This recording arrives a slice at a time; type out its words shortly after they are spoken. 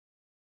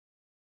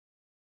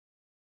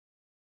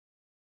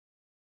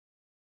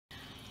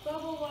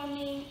Global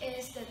warming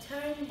is the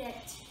term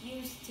that's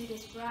used to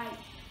describe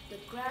the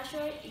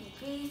gradual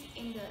increase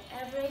in the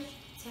average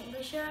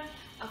temperature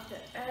of the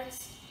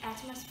Earth's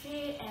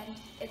atmosphere and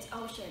its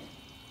ocean.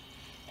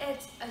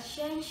 It's a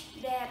change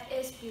that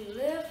is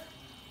believed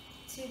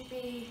to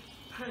be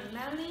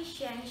permanently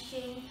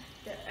changing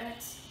the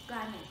Earth's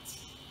climate.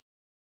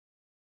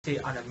 They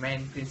are the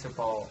main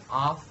principle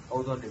of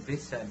ozone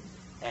depletion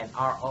and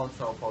are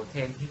also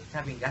potent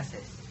heat-trapping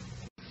gases.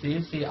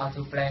 CFC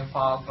also planned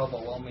for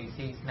global warming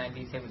since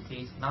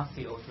 1970s, not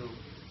CO2.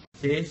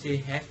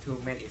 CFC has two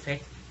main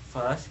effects.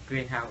 First,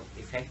 greenhouse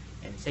effect,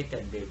 and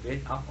second, the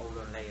breach of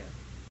ozone layer.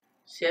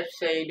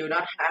 CFC do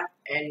not have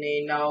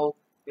any known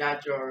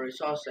natural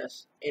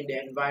resources in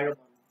the environment.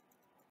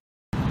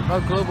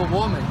 About global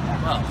warming?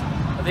 Well,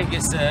 I think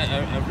it's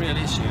a real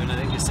issue, and I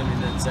think it's something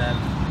that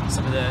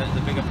some of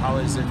the bigger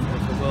powers of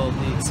the world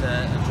need to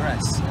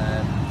address.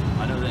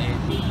 I know that in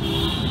the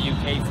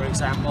UK, for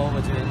example, we're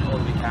doing all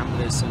that we can,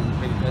 but there's some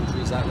bigger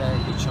countries out there,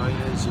 your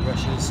Chinas, your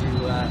Russias,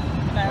 who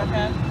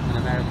America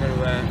who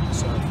are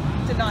sort of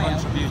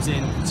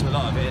contributing to a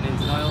lot of it and in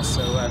denial,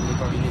 so we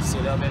probably need to see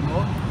a little bit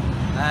more.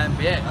 But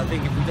yeah, I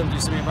think if we don't do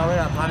something about it,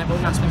 our planet will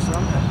last much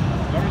longer.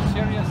 Very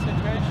serious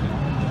situation,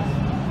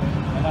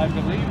 and I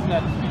believe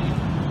that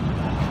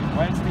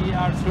when we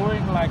are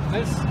doing like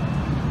this,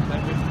 then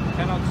we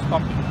cannot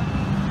stop it.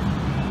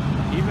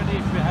 Even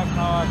if we have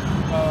now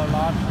a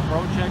large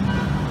project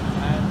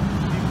and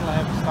people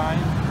have signed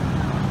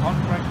a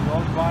contract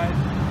worldwide,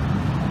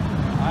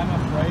 I'm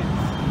afraid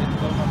it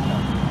will not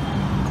happen.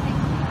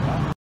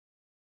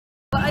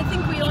 Well, I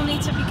think we all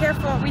need to be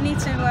careful. We need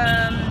to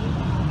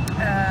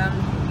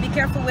be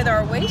careful with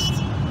our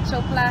waste.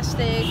 So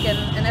plastic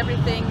and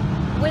everything,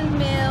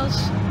 windmills,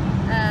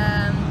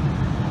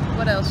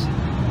 what else?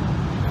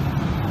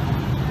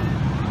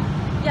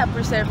 Yeah,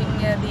 preserving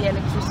the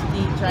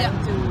electricity,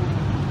 trying to,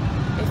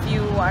 if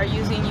you are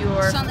using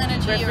your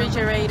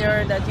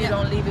refrigerator, that you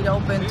don't leave it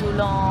open too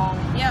long.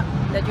 Yeah.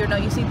 That you're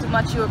not using too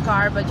much your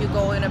car, but you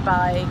go in a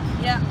bike.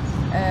 Yeah.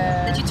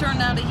 That you turn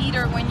down the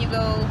heater when you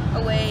go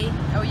away,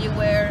 or you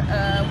wear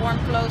warm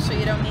clothes so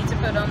you don't need to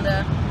put on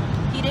the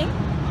heating.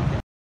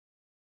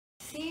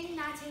 Since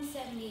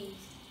 1970s,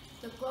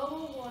 the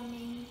global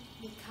warming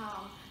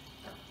became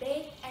a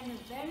big and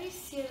a very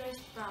serious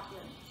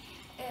problem.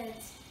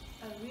 It's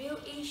a real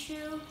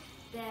issue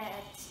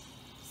that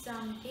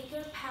some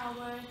bigger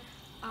power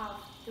of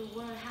the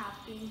world have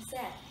been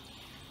set,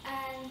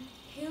 and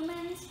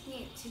humans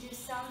need to do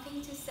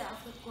something to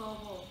solve the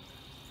global.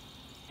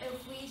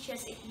 If we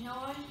just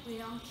ignore, we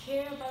don't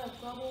care about the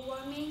global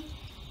warming,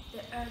 the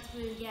earth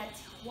will get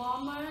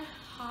warmer,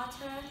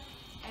 hotter,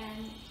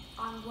 and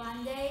on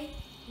one day,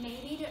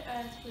 maybe the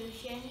earth will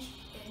change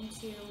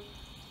into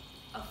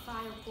a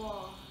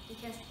fireball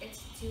because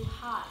it's too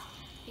hot,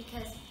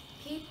 because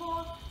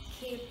people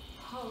keep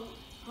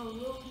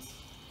pollute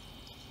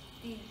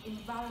the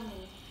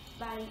environment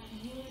by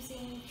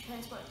using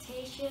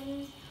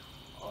transportation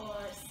or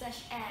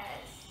such as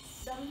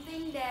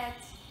something that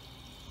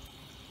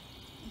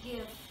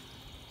give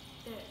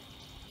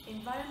the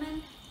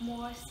environment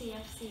more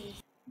CFCs.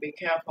 Be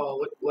careful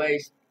with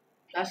waste.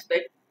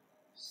 Plastic.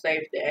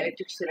 Save the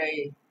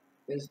electricity.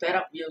 Instead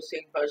of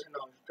using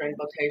personal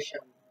transportation,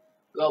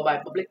 go by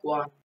public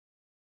one.